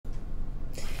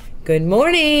Good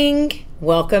morning.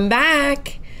 Welcome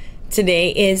back.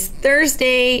 Today is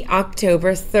Thursday,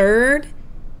 October 3rd,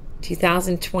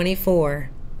 2024.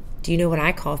 Do you know what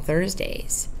I call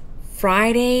Thursdays?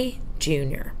 Friday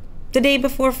Junior. The day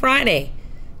before Friday.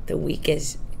 The week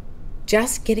is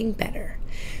just getting better.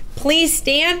 Please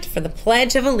stand for the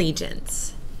Pledge of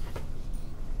Allegiance.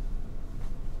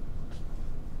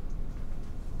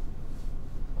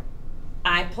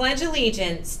 I pledge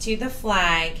allegiance to the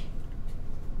flag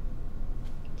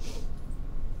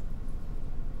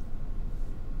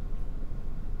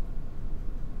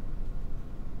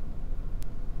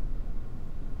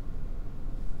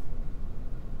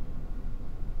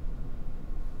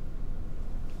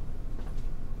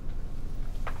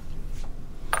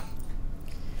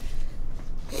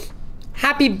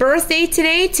Happy birthday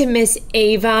today to Miss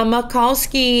Ava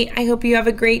Mikulski. I hope you have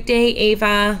a great day,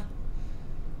 Ava.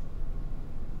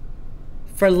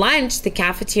 For lunch, the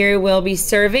cafeteria will be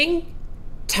serving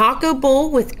taco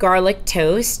bowl with garlic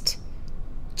toast,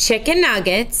 chicken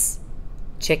nuggets,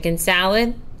 chicken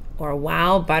salad, or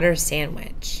wow butter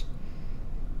sandwich.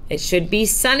 It should be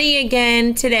sunny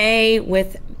again today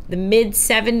with the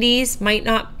mid-70s. Might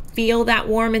not feel that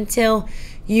warm until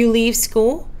you leave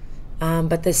school.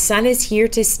 But the sun is here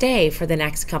to stay for the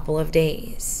next couple of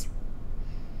days.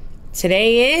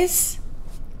 Today is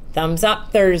Thumbs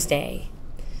Up Thursday.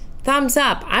 Thumbs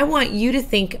up. I want you to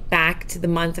think back to the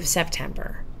month of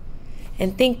September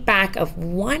and think back of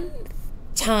one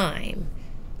time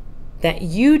that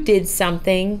you did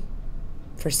something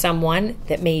for someone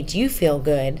that made you feel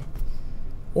good,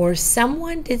 or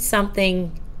someone did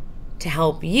something to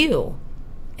help you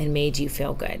and made you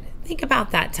feel good. Think about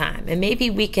that time, and maybe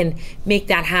we can make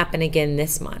that happen again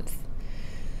this month.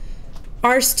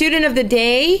 Our student of the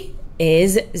day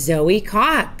is Zoe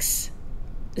Cox.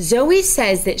 Zoe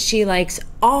says that she likes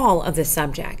all of the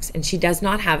subjects and she does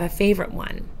not have a favorite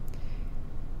one.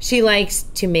 She likes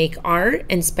to make art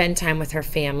and spend time with her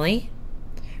family.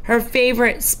 Her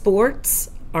favorite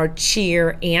sports are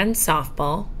cheer and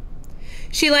softball.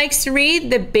 She likes to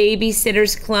read the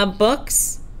Babysitter's Club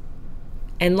books.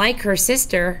 And like her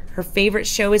sister, her favorite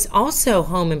show is also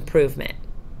Home Improvement.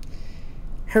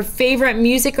 Her favorite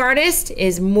music artist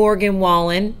is Morgan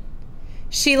Wallen.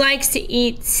 She likes to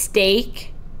eat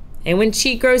steak. And when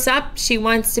she grows up, she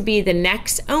wants to be the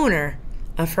next owner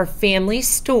of her family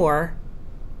store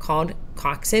called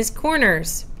Cox's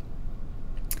Corners.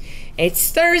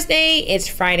 It's Thursday, it's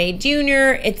Friday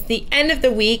Junior, it's the end of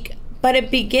the week, but a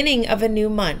beginning of a new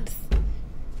month.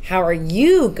 How are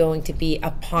you going to be a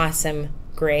possum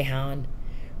greyhound?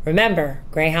 Remember,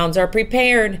 greyhounds are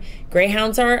prepared,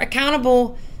 greyhounds are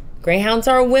accountable, greyhounds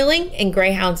are willing, and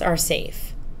greyhounds are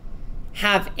safe.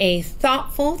 Have a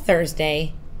thoughtful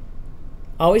Thursday.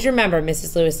 Always remember,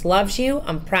 Mrs. Lewis loves you,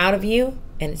 I'm proud of you,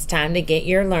 and it's time to get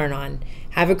your learn on.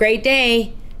 Have a great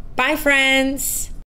day. Bye, friends.